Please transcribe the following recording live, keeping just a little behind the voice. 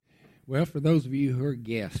Well, for those of you who are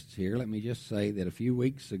guests here, let me just say that a few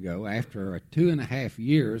weeks ago, after 2.5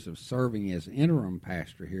 years of serving as interim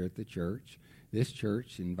pastor here at the church, this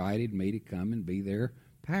church invited me to come and be their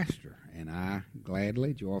pastor, and I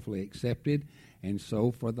gladly, joyfully accepted. And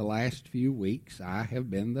so for the last few weeks, I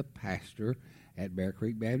have been the pastor at Bear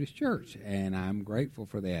Creek Baptist Church, and I'm grateful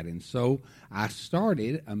for that. And so I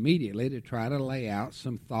started immediately to try to lay out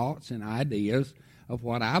some thoughts and ideas of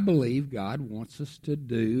what I believe God wants us to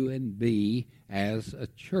do and be as a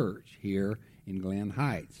church here in Glen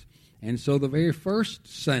Heights. And so the very first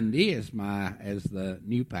Sunday as the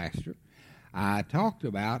new pastor, I talked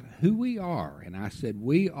about who we are, and I said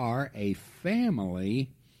we are a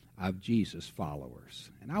family of Jesus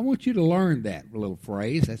followers. And I want you to learn that little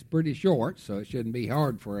phrase. That's pretty short, so it shouldn't be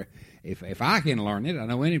hard for if I can learn it. I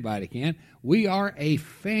know anybody can. We are a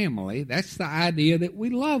family. That's the idea that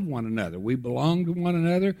we love one another. We belong to one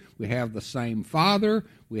another. We have the same Father.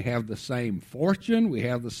 We have the same fortune. We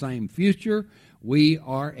have the same future. We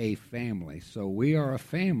are a family. So we are a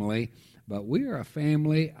family, but we are a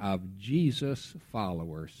family of Jesus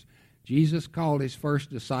followers. Jesus called his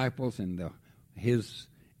first disciples, and his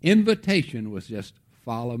invitation was just,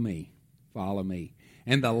 follow me, follow me.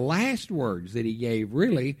 And the last words that he gave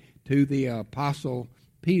really to the apostle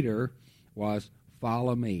Peter was,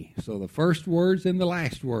 follow me. So the first words and the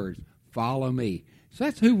last words, follow me. So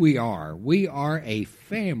that's who we are. We are a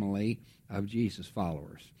family of Jesus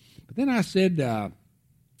followers. But then I said the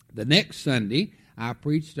next Sunday, I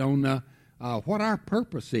preached on what our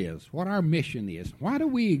purpose is, what our mission is. Why do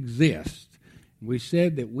we exist? We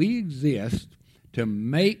said that we exist to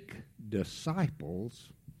make disciples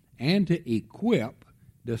and to equip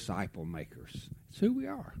disciple makers. That's who we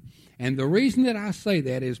are. And the reason that I say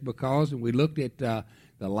that is because, and we looked at the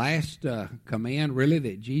last command really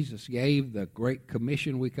that Jesus gave, the Great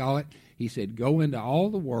Commission we call it. He said, go into all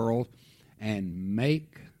the world and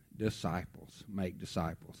make disciples, make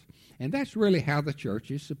disciples. And that's really how the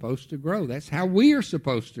church is supposed to grow. That's how we are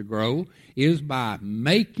supposed to grow, is by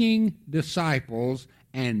making disciples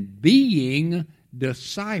and being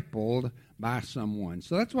discipled by someone.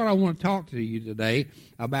 So that's what I want to talk to you today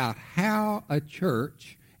about, how a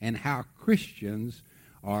church and how Christians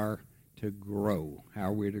are to grow,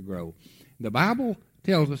 how we're to grow. The Bible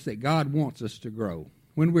tells us that God wants us to grow.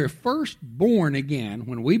 When we're first born again,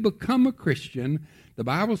 when we become a Christian, the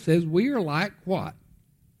Bible says we are like what?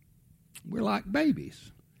 We're like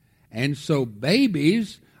babies. And so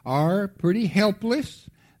babies are pretty helpless.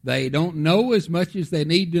 They don't know as much as they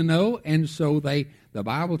need to know, and so the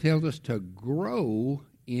Bible tells us to grow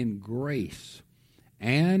in grace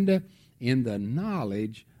and in the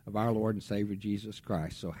knowledge of our Lord and Savior Jesus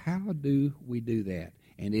Christ. So how do we do that?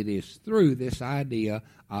 And it is through this idea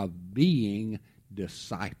of being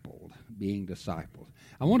discipled, being discipled.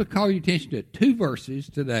 I want to call your attention to two verses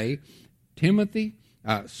today. 2 Timothy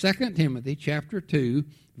chapter 2,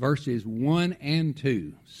 verses 1 and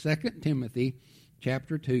 2. 2 Timothy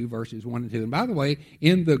chapter 2, verses 1 and 2. And by the way,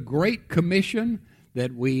 in the Great Commission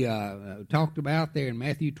that we talked about there in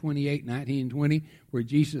Matthew 28, 19 and 20, where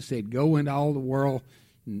Jesus said, go into all the world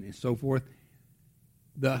and so forth,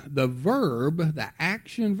 the verb, the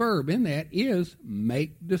action verb in that is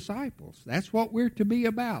make disciples. That's what we're to be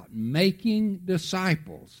about, making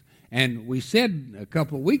disciples. And we said a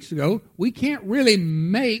couple of weeks ago, we can't really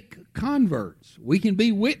make converts. We can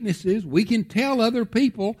be witnesses. We can tell other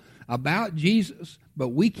people about Jesus, but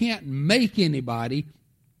we can't make anybody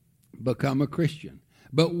become a Christian.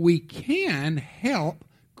 But we can help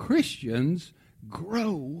Christians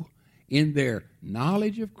grow in their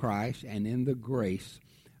knowledge of Christ and in the grace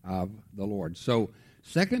of the Lord. So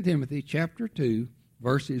 2 Timothy chapter 2,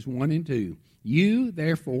 verses 1 and 2. You,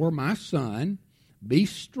 therefore, my son, be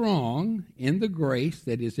strong in the grace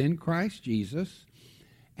that is in Christ Jesus,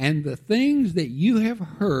 and the things that you have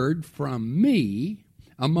heard from me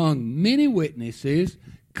among many witnesses,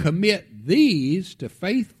 commit these to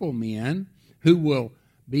faithful men who will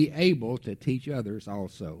be able to teach others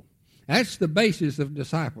also. That's the basis of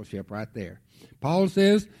discipleship right there. Paul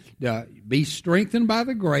says, be strengthened by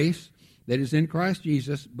the grace that is in Christ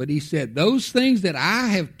Jesus, but he said, those things that I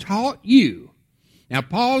have taught you. Now,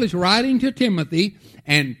 Paul is writing to Timothy,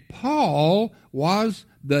 and Paul was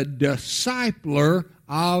the discipler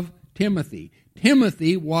of Timothy.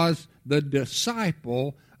 Timothy was the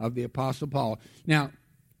disciple of the Apostle Paul. Now,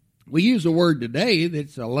 we use a word today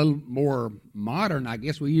that's a little more modern. I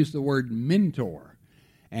guess we use the word mentor.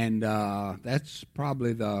 And that's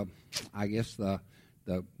probably the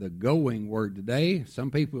going word today. Some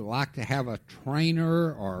people like to have a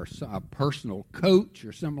trainer or a personal coach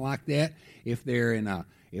or something like that if they're in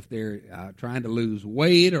if they're trying to lose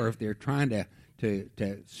weight, or if they're trying to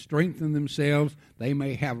strengthen themselves, they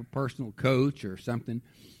may have a personal coach or something.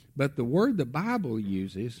 But the word the Bible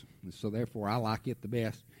uses, so therefore I like it the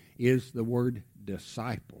best, is the word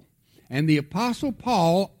disciple. And the Apostle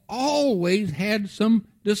Paul always had some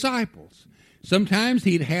disciples. Sometimes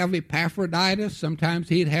he'd have Epaphroditus, sometimes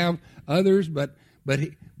he'd have others, but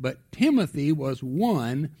Timothy was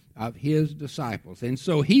one of his disciples. And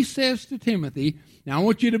so he says to Timothy, now I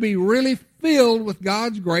want you to be really filled with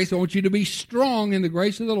God's grace. I want you to be strong in the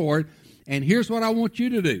grace of the Lord. And here's what I want you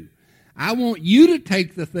to do. I want you to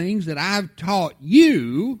take the things that I've taught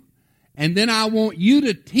you, and then I want you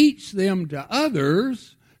to teach them to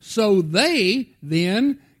others, so they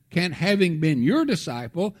then can, having been your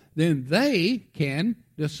disciple, then they can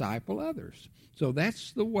disciple others. So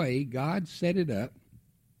that's the way God set it up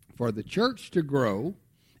for the church to grow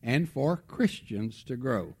and for Christians to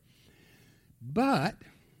grow. But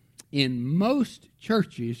in most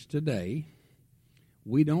churches today,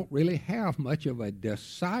 we don't really have much of a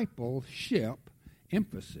discipleship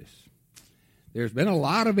emphasis. There's been a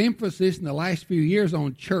lot of emphasis in the last few years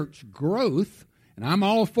on church growth, and I'm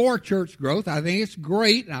all for church growth. I think it's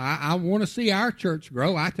great. I want to see our church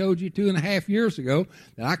grow. I told you 2.5 years ago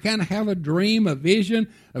that I kind of have a dream, a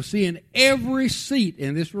vision of seeing every seat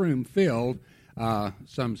in this room filled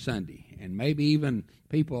some Sunday, and maybe even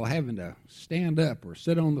people having to stand up or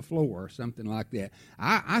sit on the floor or something like that.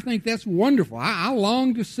 I think that's wonderful. I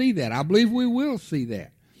long to see that. I believe we will see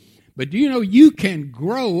that. But do you know you can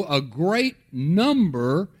grow a great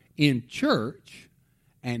number in church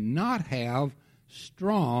and not have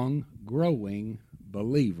strong, growing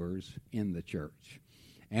believers in the church?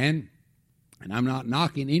 And I'm not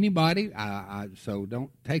knocking anybody, so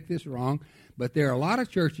don't take this wrong, but there are a lot of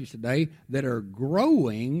churches today that are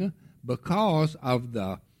growing because of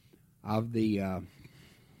the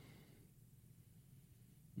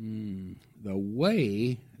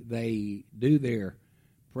way they do their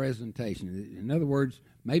presentation. In other words,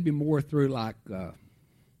 maybe more through like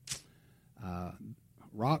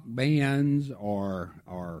rock bands or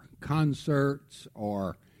concerts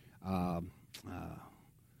or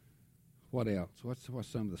what else? What's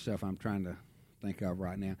some of the stuff I'm trying to think of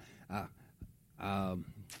right now?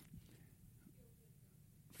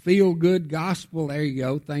 Feel good gospel. There you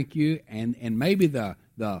go. Thank you. And maybe the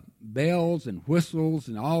bells and whistles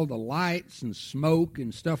and all the lights and smoke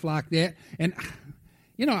and stuff like that. And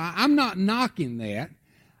you know, I'm not knocking that.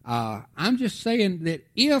 I'm just saying that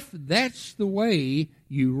if that's the way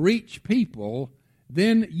you reach people,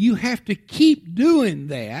 then you have to keep doing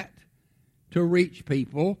that to reach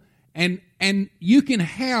people. And you can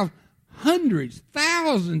have hundreds,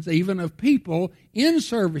 thousands even of people in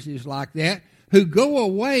services like that who go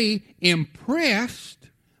away impressed,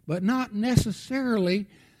 but not necessarily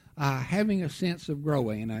having a sense of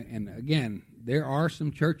growing. And again, there are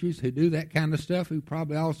some churches who do that kind of stuff who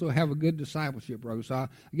probably also have a good discipleship program. So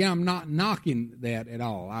again, I'm not knocking that at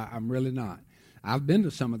all. I'm really not. I've been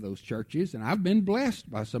to some of those churches, and I've been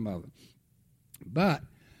blessed by some of them. But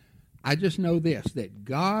I just know this, that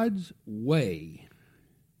God's way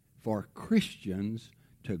for Christians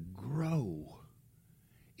to grow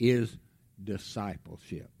is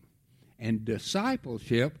discipleship. And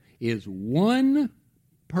discipleship is one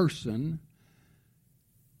person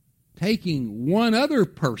taking one other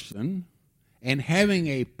person and having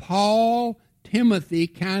a Paul-Timothy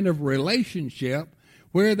kind of relationship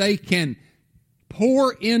where they can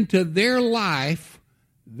pour into their life.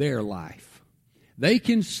 They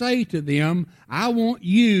can say to them, I want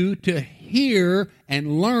you to hear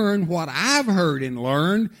and learn what I've heard and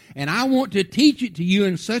learned, and I want to teach it to you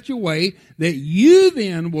in such a way that you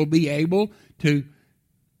then will be able to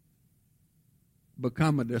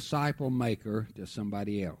become a disciple maker to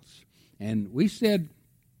somebody else. And we said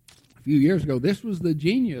a few years ago, this was the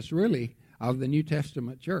genius, really, of the New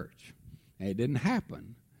Testament church. It didn't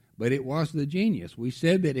happen, but it was the genius. We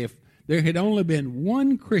said that if there had only been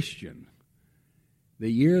one Christian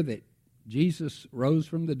the year that Jesus rose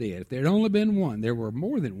from the dead, if there had only been one, there were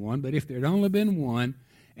more than one, but if there had only been one,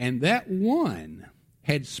 and that one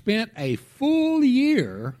had spent a full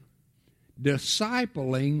year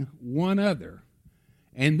discipling one other,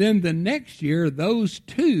 and then the next year those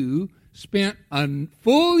two spent a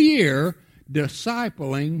full year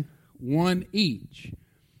discipling one each,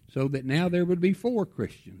 so that now there would be 4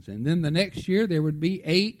 Christians. And then the next year there would be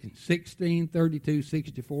 8, 16, 32,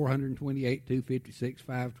 64, 128, 256,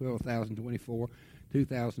 5, 12,024,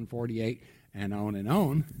 2,048, and on and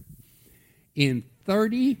on. In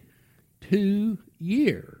 32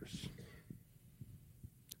 years,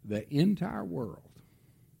 the entire world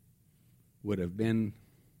would have been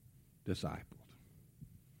discipled.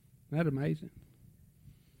 Isn't that amazing?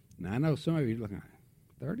 Now, I know some of you are looking,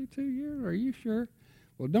 32 years? Are you sure?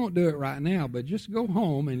 Well, don't do it right now, but just go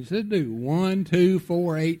home and just do 1, 2,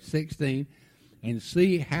 4, 8, 16, and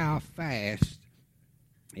see how fast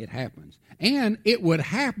it happens. And it would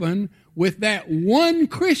happen with that one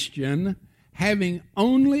Christian having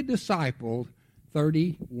only discipled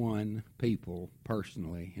 31 people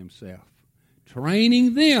personally himself,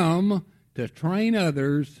 training them to train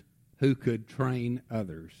others who could train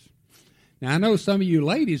others. Now, I know some of you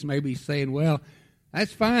ladies may be saying, well,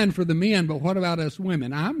 that's fine for the men, but what about us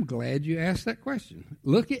women? I'm glad you asked that question.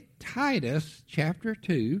 Look at Titus chapter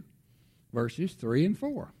 2, verses 3 and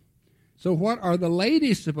 4. So what are the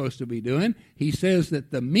ladies supposed to be doing? He says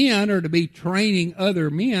that the men are to be training other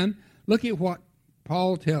men. Look at what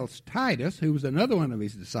Paul tells Titus, who was another one of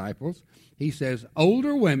his disciples. He says,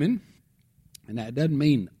 older women, and that doesn't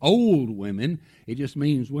mean old women. It just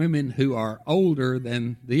means women who are older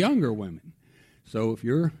than the younger women. So if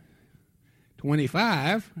you're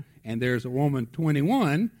 25 and there's a woman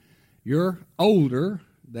 21, you're older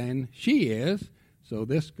than she is, so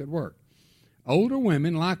this could work. Older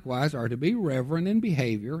women likewise are to be reverent in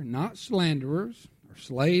behavior, not slanderers or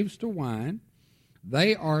slaves to wine.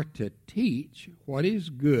 They are to teach what is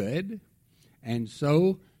good, and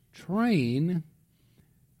so train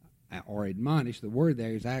or admonish. The word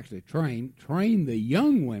there is actually train the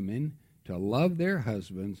young women to love their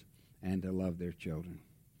husbands and to love their children.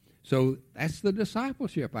 So that's the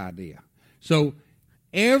discipleship idea. So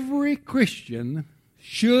every Christian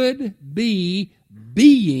should be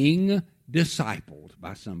being discipled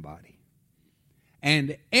by somebody.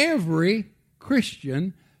 And every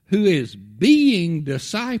Christian who is being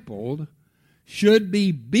discipled should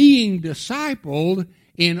be being discipled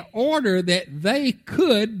in order that they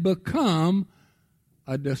could become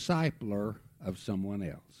a discipler of someone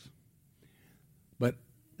else. But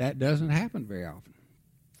that doesn't happen very often.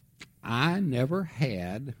 I never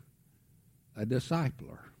had a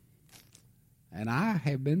discipler, and I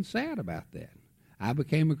have been sad about that. I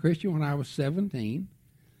became a Christian when I was 17,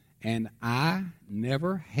 and I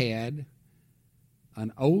never had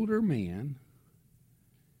an older man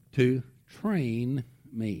to train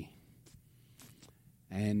me.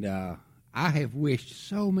 And I have wished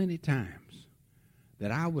so many times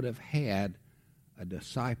that I would have had a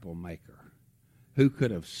disciple maker who could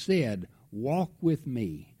have said, walk with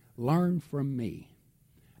me, learn from me.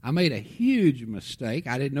 I made a huge mistake.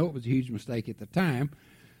 I didn't know it was a huge mistake at the time.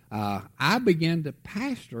 I began to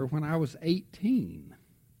pastor when I was 18.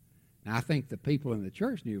 Now, I think the people in the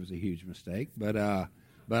church knew it was a huge mistake, but I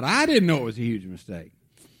didn't know it was a huge mistake.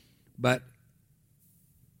 But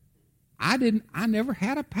I never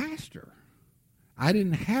had a pastor. I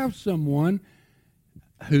didn't have someone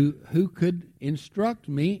who could instruct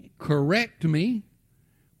me, correct me,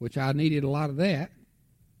 which I needed a lot of that.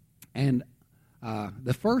 And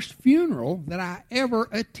the first funeral that I ever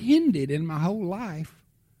attended in my whole life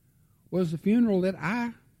was the funeral that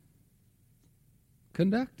I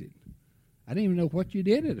conducted. I didn't even know what you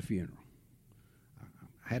did at a funeral.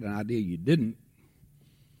 I had an idea you didn't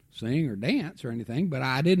sing or dance or anything, but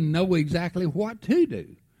I didn't know exactly what to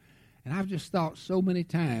do. And I've just thought so many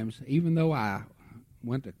times, even though I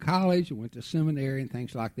went to college and went to seminary and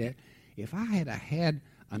things like that, if I had had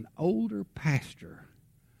an older pastor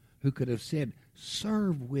who could have said,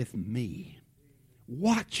 serve with me,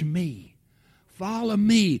 watch me, follow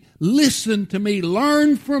me, listen to me,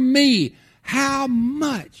 learn from me, how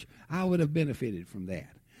much I would have benefited from that.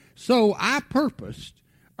 So I purposed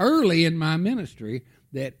early in my ministry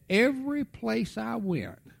that every place I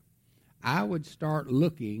went, I would start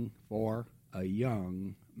looking for a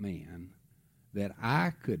young man that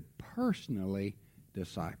I could personally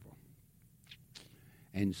disciple.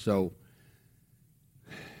 And so,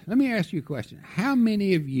 let me ask you a question. How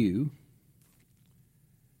many of you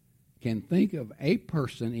can think of a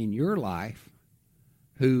person in your life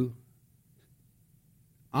who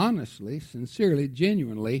honestly, sincerely,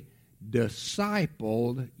 genuinely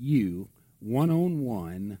discipled you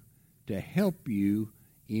one-on-one to help you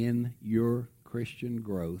in your Christian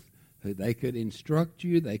growth? They could instruct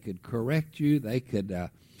you, they could correct you, they could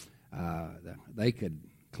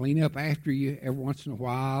clean up after you every once in a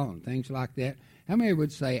while and things like that. How many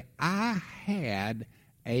would say, I had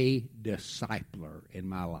a discipler in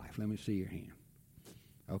my life? Let me see your hand.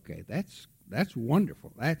 Okay, that's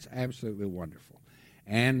wonderful. That's absolutely wonderful.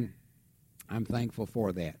 And I'm thankful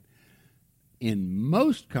for that. In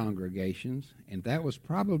most congregations, and that was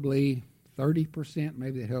probably 30%,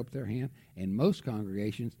 maybe that helped their hand, in most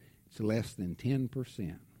congregations, it's less than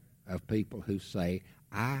 10% of people who say,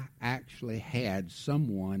 I actually had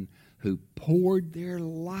someone who poured their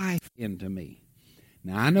life into me.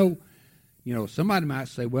 Now, I know, somebody might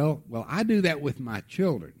say, well, I do that with my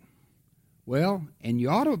children. Well, and you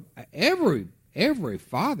ought to, every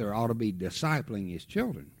father ought to be discipling his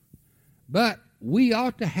children. But we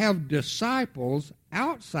ought to have disciples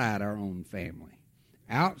outside our own family,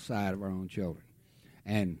 outside of our own children.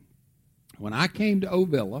 And when I came to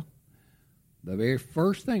Ovilla, the very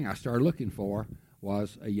first thing I started looking for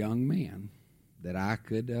was a young man that I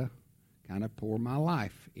could kind of pour my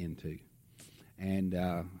life into. And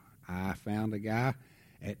I found a guy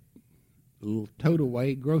at a little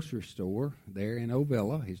Toadaway grocery store there in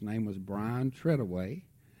Ovilla. His name was Brian Treadaway.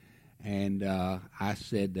 And I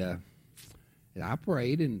said, I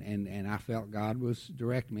prayed and I felt God was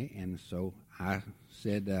directing me. And so I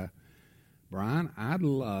said, Brian, I'd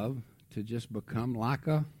love to just become like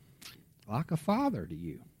a father to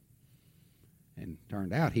you. And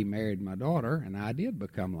turned out he married my daughter, and I did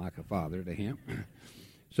become like a father to him.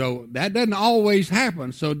 So that doesn't always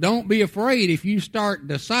happen. So don't be afraid if you start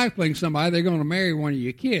discipling somebody, they're going to marry one of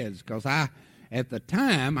your kids. Because at the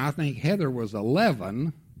time, I think Heather was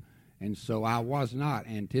 11, and so I was not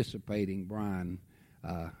anticipating Brian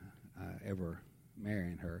ever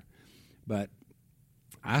marrying her. But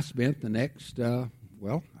I spent the next, I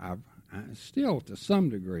still to some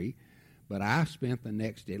degree, but I spent the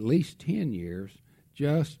next at least 10 years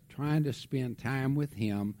just trying to spend time with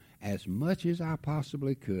him as much as I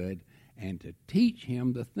possibly could and to teach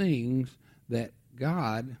him the things that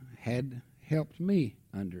God had helped me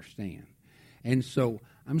understand. And so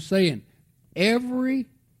I'm saying every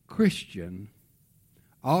Christian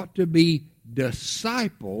ought to be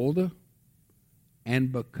discipled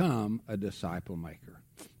and become a disciple maker.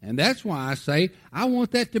 And that's why I say I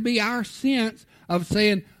want that to be our sense of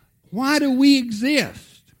saying, why do we exist?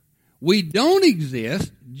 We don't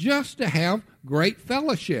exist just to have great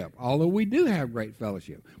fellowship, although we do have great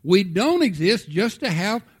fellowship. We don't exist just to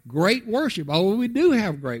have great worship, although we do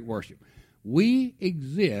have great worship. We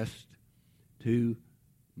exist to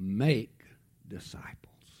make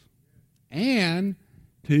disciples and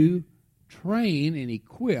to train and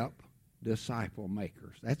equip disciple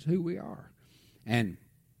makers. That's who we are. And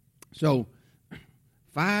so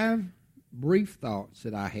 5 brief thoughts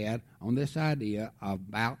that I had on this idea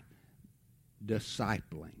about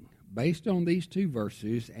discipling. Based on these 2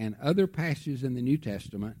 verses and other passages in the New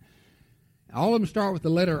Testament, all of them start with the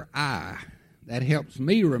letter I. That helps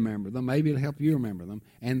me remember them. Maybe it'll help you remember them.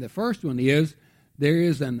 And the first one is, there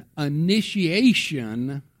is an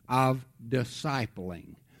initiation of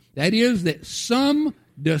discipling. That is that some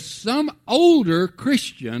older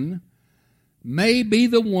Christian may be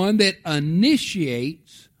the one that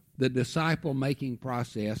initiates the disciple-making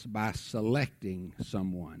process by selecting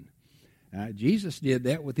someone. Jesus did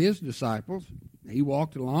that with his disciples. He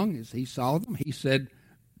walked along as he saw them. He said,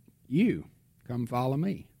 you, come follow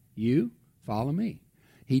me. You, follow me.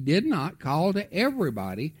 He did not call to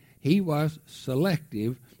everybody. He was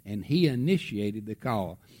selective, and he initiated the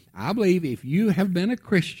call. I believe if you have been a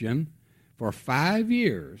Christian for 5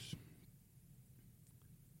 years,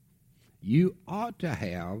 you ought to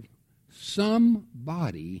have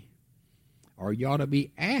somebody, or you ought to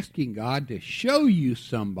be asking God to show you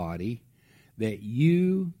somebody that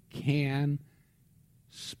you can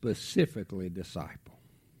specifically disciple.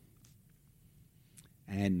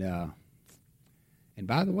 And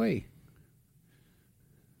by the way,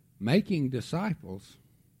 making disciples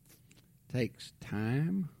takes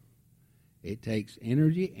time, it takes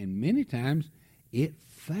energy, and many times it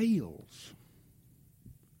fails.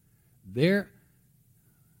 There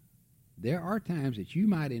are times that you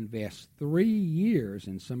might invest 3 years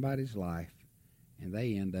in somebody's life and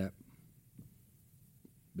they end up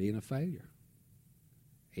being a failure,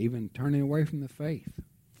 even turning away from the faith.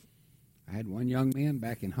 I had one young man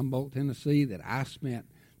back in Humboldt, Tennessee, that I spent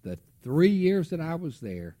the 3 years that I was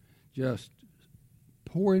there just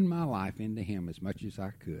pouring my life into him as much as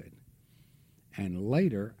I could. And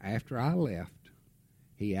later, after I left,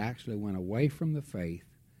 he actually went away from the faith,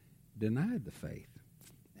 denied the faith.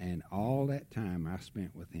 And all that time I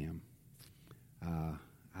spent with him,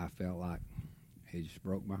 I felt like it just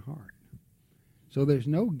broke my heart. So there's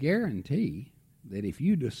no guarantee that if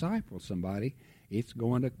you disciple somebody, it's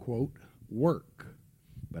going to, quote, work.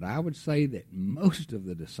 But I would say that most of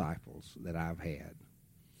the disciples that I've had,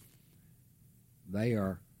 they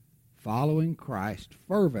are following Christ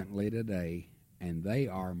fervently today, and they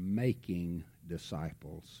are making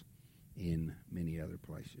disciples in many other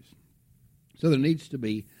places. So there needs to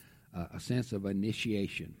be a sense of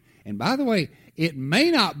initiation. And by the way, it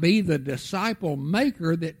may not be the disciple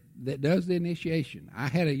maker that does the initiation. I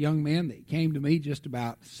had a young man that came to me just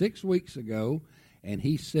about 6 weeks ago, and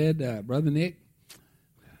he said, Brother Nick,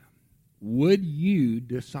 would you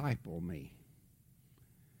disciple me?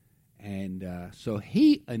 And so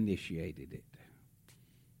he initiated it.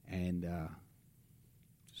 And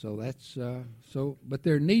so that's but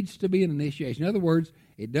there needs to be an initiation. In other words,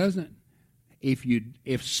 it doesn't.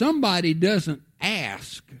 If somebody doesn't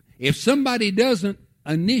ask, if somebody doesn't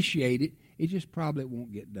initiate it, it just probably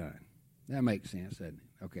won't get done. That makes sense, doesn't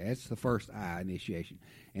it? Okay, that's the first I, initiation.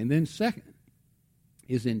 And then second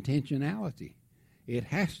is intentionality. It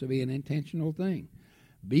has to be an intentional thing.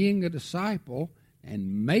 Being a disciple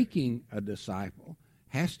and making a disciple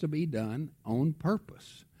has to be done on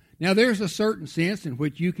purpose. Now, there's a certain sense in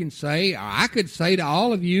which you can say, or I could say to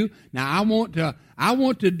all of you, now I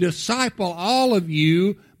want to disciple all of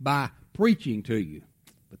you by preaching to you.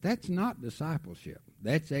 But that's not discipleship.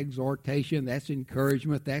 That's exhortation, that's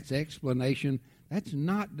encouragement, that's explanation. That's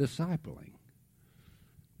not discipling.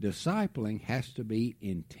 Discipling has to be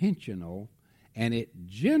intentional, and it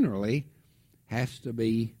generally has to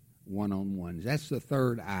be one-on-one. That's the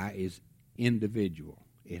third I, is individual.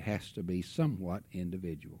 It has to be somewhat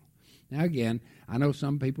individual. Now, again, I know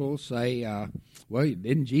some people will say, well,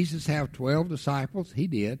 didn't Jesus have 12 disciples? He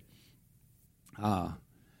did.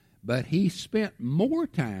 But he spent more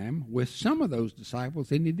time with some of those disciples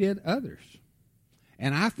than he did others.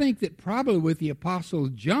 And I think that probably with the Apostle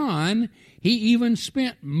John, he even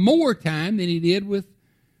spent more time than he did with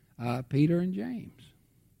Peter and James.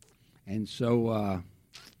 And so,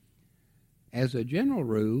 as a general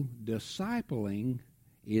rule, discipling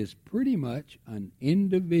is pretty much an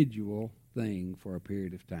individual thing for a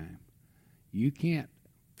period of time. You can't.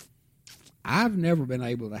 I've never been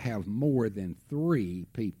able to have more than 3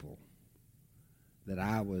 people that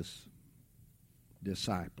I was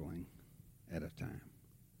discipling at a time,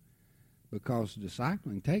 because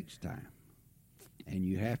discipling takes time, and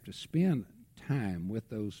you have to spend time with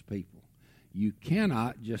those people. You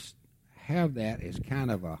cannot just have that as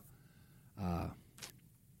kind of a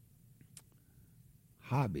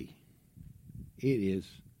hobby. It is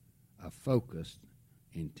a focused,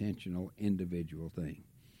 intentional, individual thing.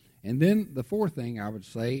 And then the fourth thing I would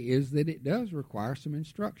say is that it does require some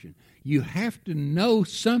instruction. You have to know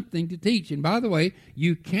something to teach. And by the way,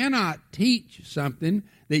 you cannot teach something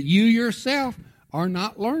that you yourself are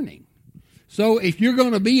not learning. So if you're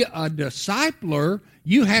going to be a discipler,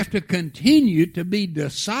 you have to continue to be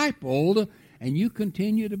discipled, and you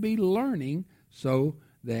continue to be learning so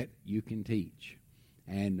that you can teach.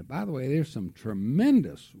 And by the way, there's some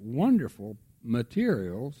tremendous, wonderful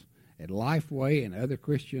materials at Lifeway and other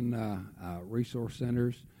Christian resource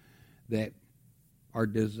centers that are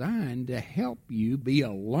designed to help you be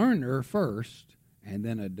a learner first and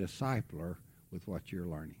then a discipler with what you're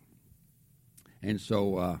learning. And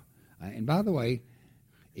so, and by the way,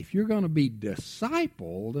 if you're going to be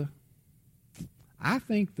discipled, I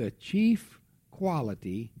think the chief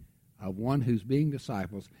quality of one who's being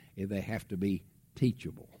disciples is they have to be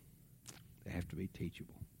teachable. They have to be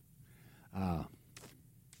teachable.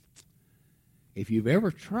 If you've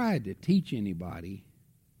ever tried to teach anybody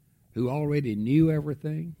who already knew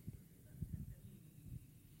everything,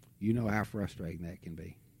 you know how frustrating that can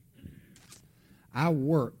be. I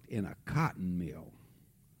worked in a cotton mill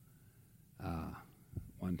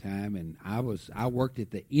one time, and I worked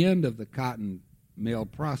at the end of the cotton mill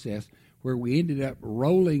process, where we ended up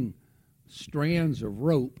rolling strands of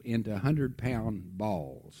rope into 100-pound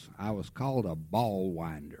balls. I was called a ball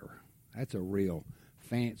winder. That's a real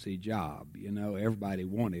fancy job. You know, everybody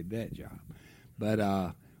wanted that job.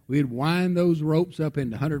 But we'd wind those ropes up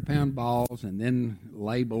into 100-pound balls and then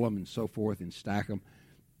label them and so forth and stack them.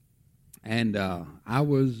 And I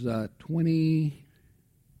was 20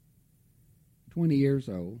 years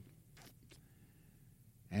old,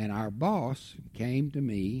 and our boss came to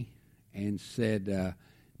me and said,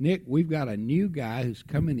 Nick, we've got a new guy who's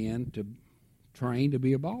coming in to train to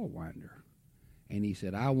be a ball winder. And he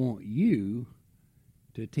said, I want you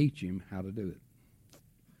to teach him how to do it.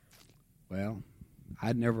 Well,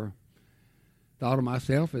 I'd never thought of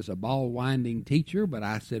myself as a ball winding teacher, but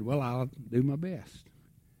I said, well, I'll do my best.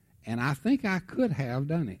 And I think I could have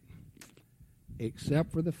done it,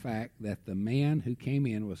 except for the fact that the man who came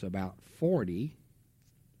in was about 40,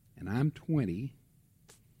 and I'm 20,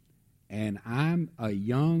 and I'm a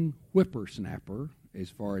young whippersnapper as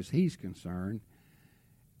far as he's concerned,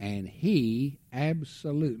 and he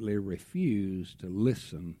absolutely refused to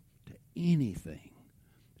listen to anything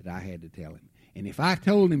that I had to tell him. And if I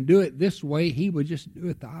told him do it this way, he would just do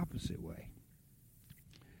it the opposite way.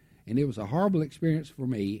 And it was a horrible experience for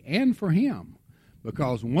me and for him,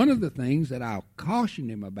 because one of the things that I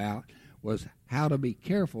cautioned him about was how to be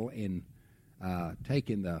careful in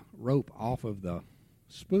taking the rope off of the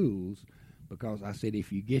spools, because I said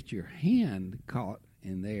if you get your hand caught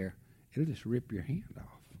in there, it'll just rip your hand off.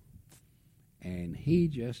 And he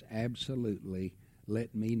just absolutely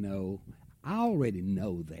let me know, I already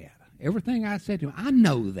know that. Everything I said to him, I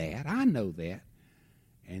know that.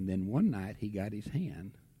 And then one night he got his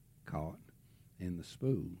hand caught in the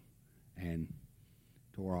spool and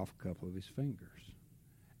tore off a couple of his fingers.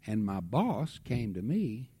 And my boss came to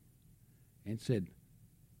me and said,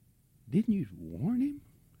 didn't you warn him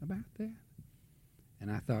about that?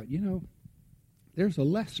 And I thought, there's a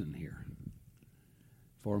lesson here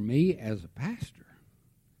for me as a pastor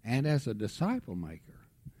and as a disciple maker,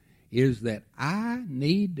 is that I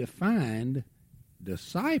need to find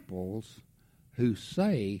disciples who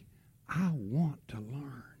say, I want to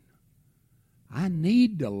learn. I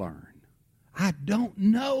need to learn. I don't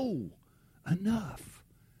know enough.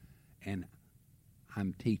 And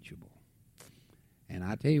I'm teachable. And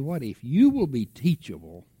I tell you what, if you will be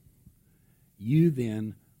teachable, you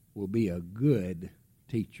then will be a good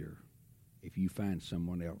teacher if you find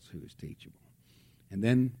someone else who is teachable. And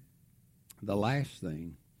then the last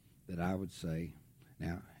thing that I would say,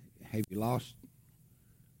 now, have you lost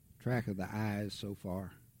track of the I's so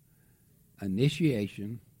far?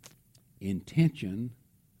 Initiation, intention,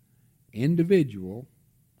 individual,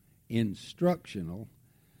 instructional.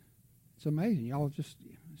 It's amazing. Y'all it's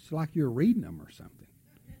like you're reading them or something.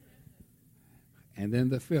 And then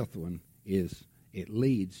the fifth one is it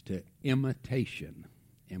leads to imitation.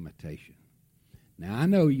 Imitation. Now, I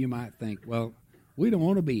know you might think, well, we don't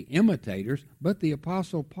want to be imitators, but the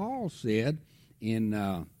Apostle Paul said in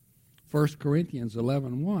 1 Corinthians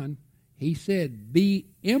 11:1, he said, be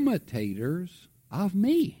imitators of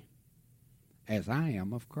me as I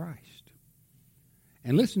am of Christ.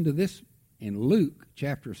 And listen to this in Luke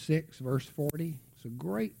chapter 6, verse 40. It's a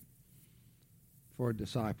great for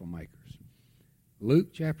disciple makers. Luke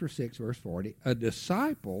chapter 6, verse 40. A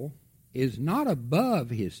disciple is not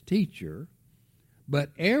above his teacher,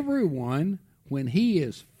 but everyone, when he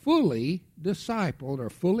is fully discipled or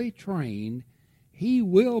fully trained, he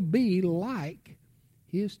will be like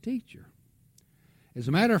his teacher. As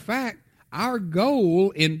a matter of fact, our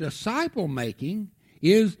goal in disciple making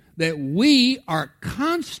is that we are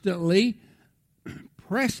constantly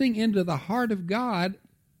pressing into the heart of God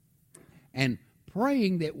and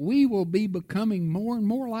praying that we will be becoming more and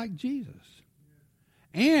more like Jesus.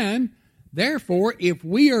 And therefore, if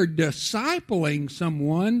we are discipling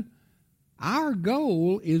someone, our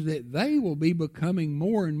goal is that they will be becoming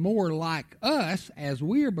more and more like us as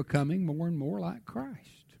we are becoming more and more like Christ.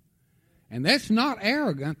 And that's not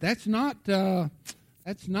arrogant. That's not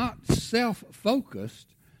self-focused.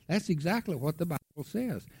 That's exactly what the Bible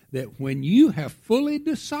says. That when you have fully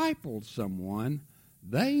discipled someone,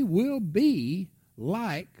 they will be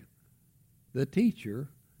like the teacher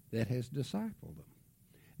that has discipled them.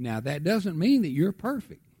 Now, that doesn't mean that you're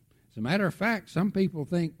perfect. As a matter of fact, some people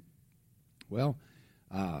think, well,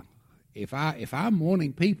 if I'm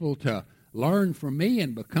wanting people to learn from me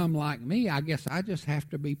and become like me, I guess I just have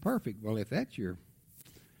to be perfect. Well, if that's your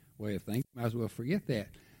way of thinking, might as well forget that.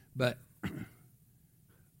 But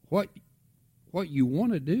what you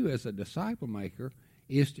want to do as a disciple maker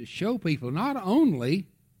is to show people not only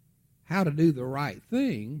how to do the right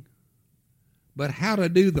thing, but how to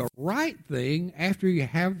do the right thing after you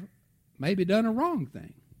have maybe done a wrong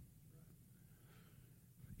thing.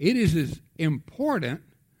 It is as important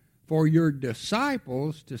for your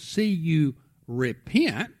disciples to see you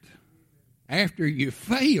repent after you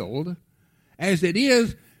failed as it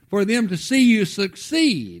is for them to see you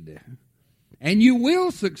succeed. And you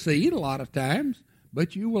will succeed a lot of times,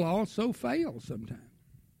 but you will also fail sometimes.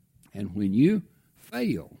 And when you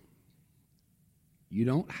fail, you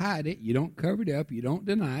don't hide it, you don't cover it up, you don't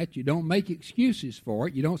deny it, you don't make excuses for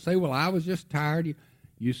it, you don't say, well, I was just tired.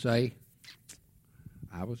 You say,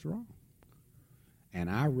 I was wrong, and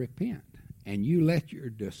I repent. And you let your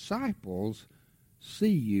disciples see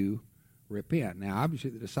you repent. Now,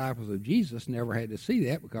 obviously, the disciples of Jesus never had to see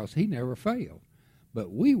that because he never failed.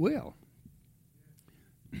 But we will.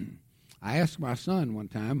 I asked my son one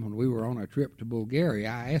time when we were on a trip to Bulgaria,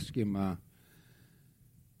 I asked him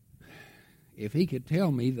if he could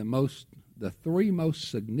tell me the three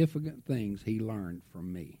most significant things he learned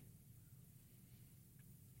from me.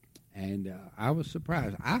 And I was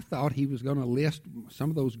surprised. I thought he was going to list some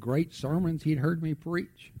of those great sermons he'd heard me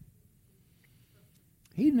preach.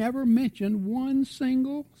 He never mentioned one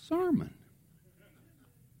single sermon.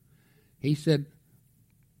 He said,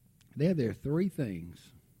 There are three things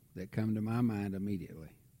that come to my mind immediately.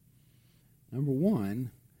 Number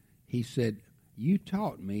one, he said, you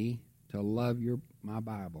taught me to love my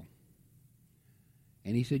Bible.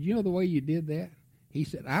 And he said, you know the way you did that? He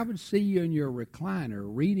said, I would see you in your recliner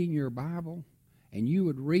reading your Bible, and you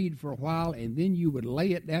would read for a while, and then you would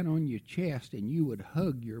lay it down on your chest, and you would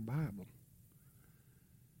hug your Bible.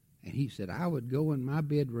 And he said, I would go in my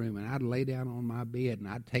bedroom, and I'd lay down on my bed, and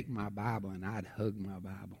I'd take my Bible, and I'd hug my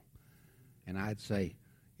Bible. And I'd say,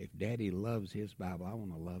 if Daddy loves his Bible, I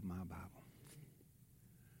want to love my Bible.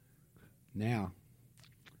 Now,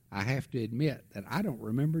 I have to admit that I don't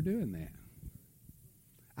remember doing that.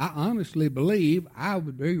 I honestly believe I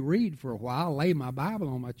would read for a while, lay my Bible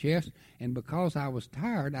on my chest, and because I was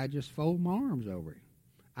tired, I just fold my arms over it.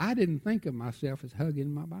 I didn't think of myself as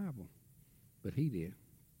hugging my Bible, but he did.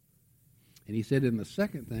 And he said, and the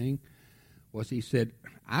second thing was, he said,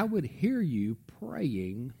 I would hear you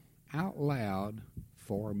praying out loud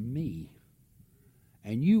for me.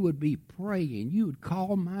 And you would be praying. You would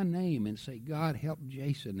call my name and say, God, help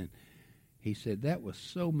Jason. And he said, that was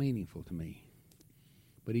so meaningful to me.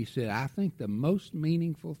 But he said, I think the most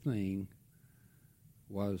meaningful thing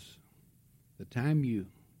was the time you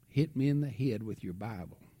hit me in the head with your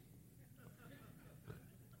Bible.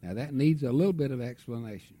 Now, that needs a little bit of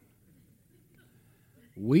explanation.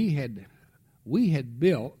 We had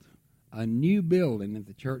built a new building at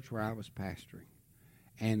the church where I was pastoring.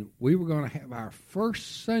 And we were going to have our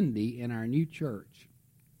first Sunday in our new church.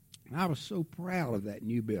 And I was so proud of that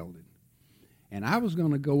new building. And I was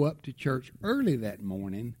going to go up to church early that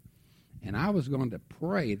morning, and I was going to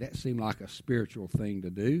pray. That seemed like a spiritual thing to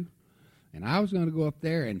do. And I was going to go up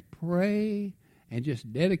there and pray and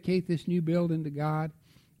just dedicate this new building to God.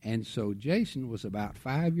 And so Jason was about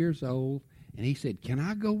 5 years old, and he said, can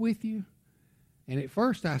I go with you? And at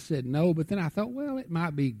first I said no, but then I thought, well, it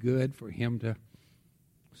might be good for him to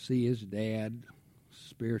see his dad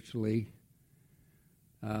spiritual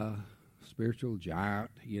giant,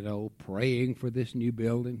 praying for this new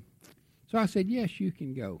building. So I said, yes, you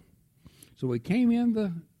can go. So we came in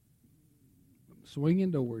the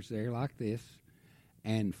swinging doors there like this,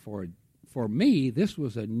 and for me, this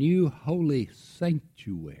was a new holy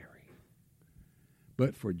sanctuary.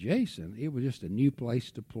 But for Jason, it was just a new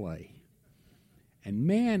place to play. And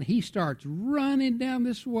man, he starts running down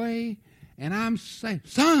this way, and I'm saying,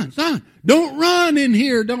 son, don't run in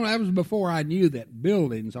here. That was before I knew that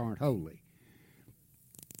buildings aren't holy.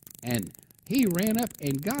 And he ran up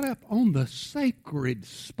and got up on the sacred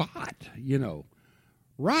spot,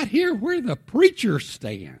 right here where the preacher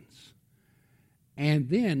stands. And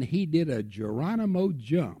then he did a Geronimo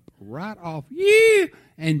jump right off,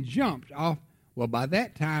 and jumped off. Well, by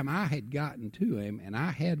that time, I had gotten to him, and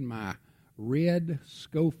I had my red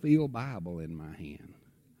Schofield Bible in my hand.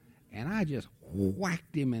 And I just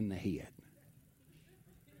whacked him in the head.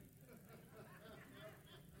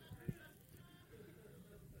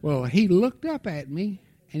 Well, he looked up at me,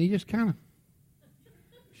 and he just kind of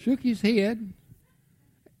shook his head.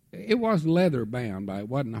 It was leather bound, but it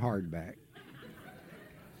wasn't a hardback.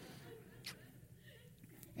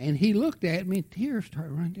 And he looked at me, and tears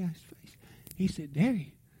started running down his face. He said,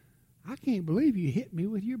 Daddy, I can't believe you hit me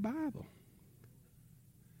with your Bible.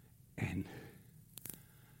 And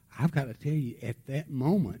I've got to tell you, at that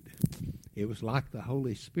moment, it was like the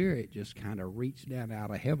Holy Spirit just kind of reached down out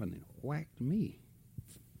of heaven and whacked me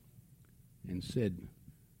and said,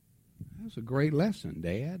 that was a great lesson,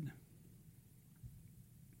 Dad.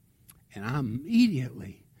 And I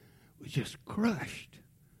immediately was just crushed.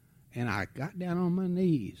 And I got down on my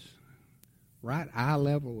knees, right eye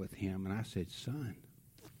level with him, and I said, son,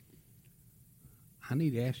 I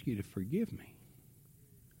need to ask you to forgive me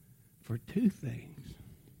for two things.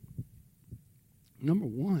 Number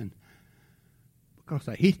one, because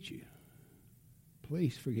I hit you.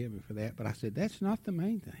 Please forgive me for that. But I said, that's not the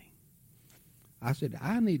main thing. I said,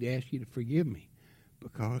 I need to ask you to forgive me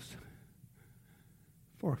because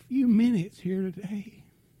for a few minutes here today,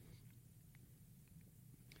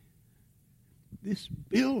 this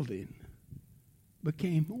building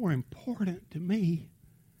became more important to me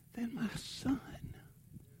than my son.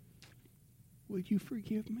 Would you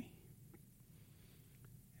forgive me?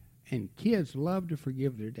 And kids love to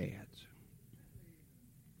forgive their dads.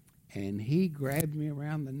 And he grabbed me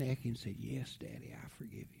around the neck and said, yes, Daddy, I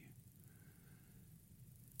forgive you.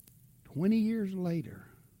 20 years later,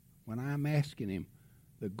 when I'm asking him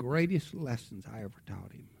the greatest lessons I ever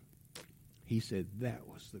taught him, he said that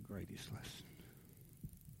was the greatest lesson.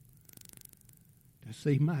 To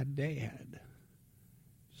see my dad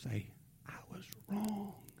say, I was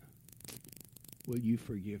wrong. Will you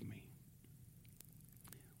forgive me?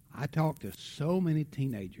 I talk to so many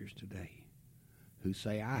teenagers today who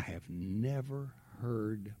say, I have never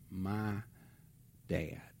heard my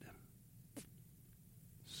dad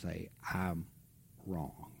say, I'm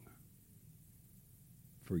wrong.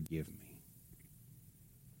 Forgive me.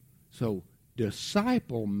 So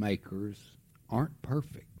disciple makers aren't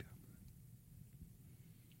perfect.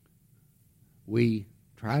 We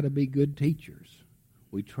try to be good teachers.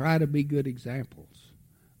 We try to be good examples.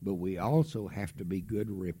 But we also have to be good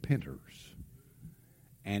repenters.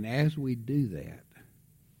 And as we do that,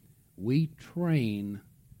 we train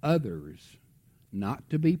others not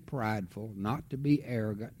to be prideful, not to be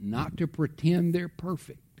arrogant, not to pretend they're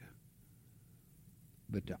perfect,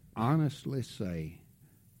 but to honestly say,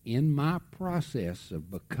 in my process of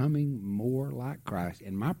becoming more like Christ,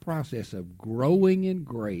 in my process of growing in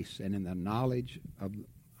grace and in the knowledge of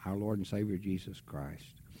our Lord and Savior Jesus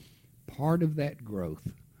Christ, part of that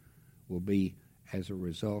growth will be as a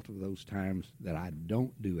result of those times that I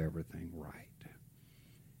don't do everything right.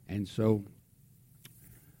 And so,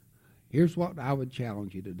 here's what I would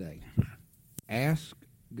challenge you today. Ask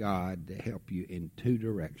God to help you in two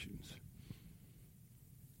directions.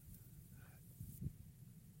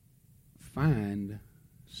 Find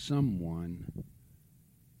someone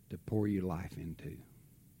to pour your life into.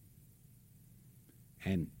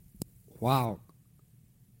 And while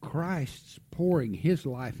Christ's pouring his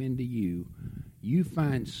life into you, you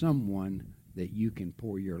find someone that you can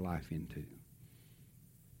pour your life into.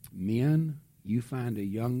 Men, you find a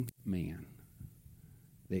young man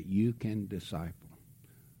that you can disciple.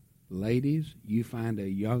 Ladies, you find a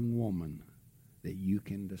young woman that you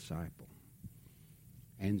can disciple.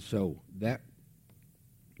 And so that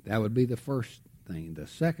would be the first thing. The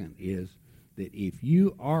second is that if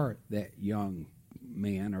you are that young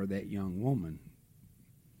man or that young woman,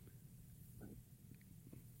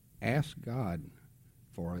 ask God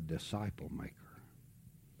for a disciple maker.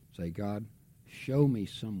 Say, God, show me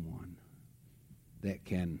someone that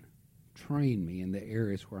can train me in the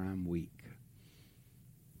areas where I'm weak.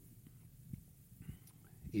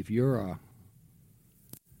 If you're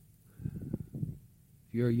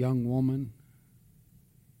a young woman,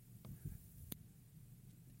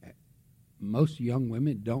 most young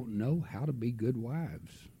women don't know how to be good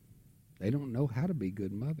wives. They don't know how to be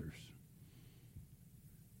good mothers.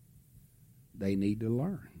 They need to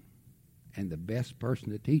learn. And the best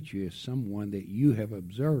person to teach you is someone that you have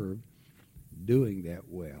observed doing that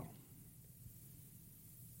well.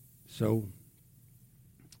 So,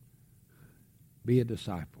 be a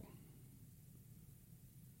disciple.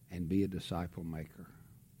 And be a disciple maker.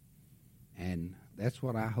 And that's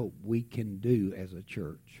what I hope we can do as a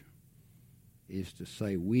church, is to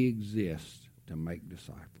say we exist to make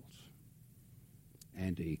disciples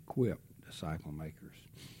and to equip disciple makers.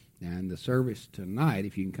 Now, in the service tonight,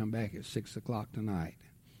 if you can come back at 6 o'clock tonight,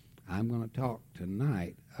 I'm going to talk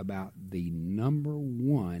tonight about the number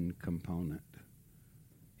one component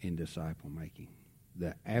in disciple making,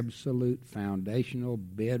 the absolute foundational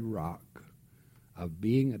bedrock of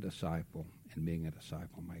being a disciple and being a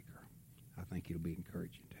disciple maker. I think it'll be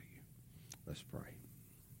encouraging to you. Let's pray.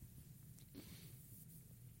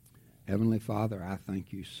 Heavenly Father, I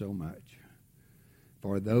thank you so much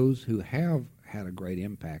for those who have had a great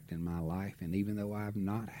impact in my life, and even though I've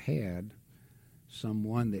not had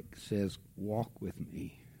someone that says, walk with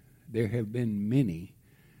me, there have been many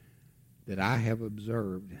that I have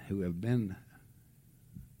observed who have been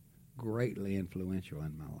greatly influential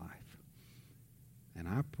in my life. And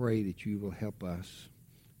I pray that you will help us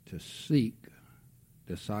to seek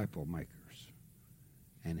disciple makers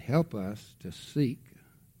and help us to seek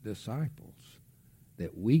disciples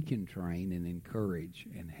that we can train and encourage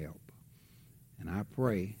and help. And I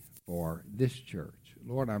pray for this church.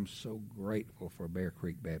 Lord, I'm so grateful for Bear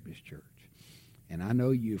Creek Baptist Church. And I know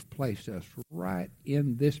you've placed us right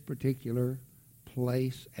in this particular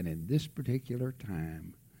place and in this particular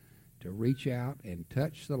time to reach out and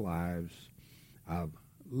touch the lives of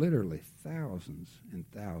literally thousands and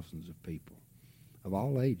thousands of people of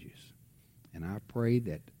all ages. And I pray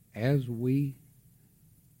that as we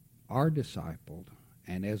are discipled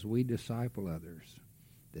and as we disciple others,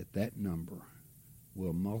 that number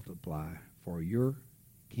will multiply for your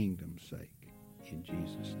kingdom's sake. In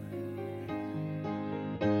Jesus' name.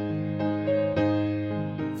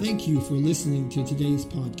 Thank you for listening to today's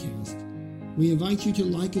podcast. We invite you to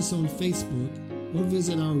like us on Facebook or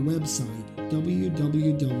visit our website,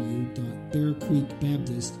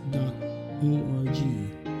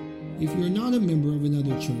 www.bearcreekbaptist.org. If you're not a member of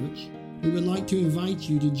another church, we would like to invite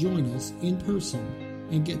you to join us in person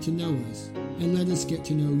and get to know us, and let us get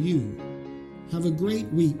to know you. Have a great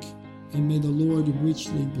week, and may the Lord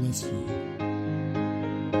richly bless you.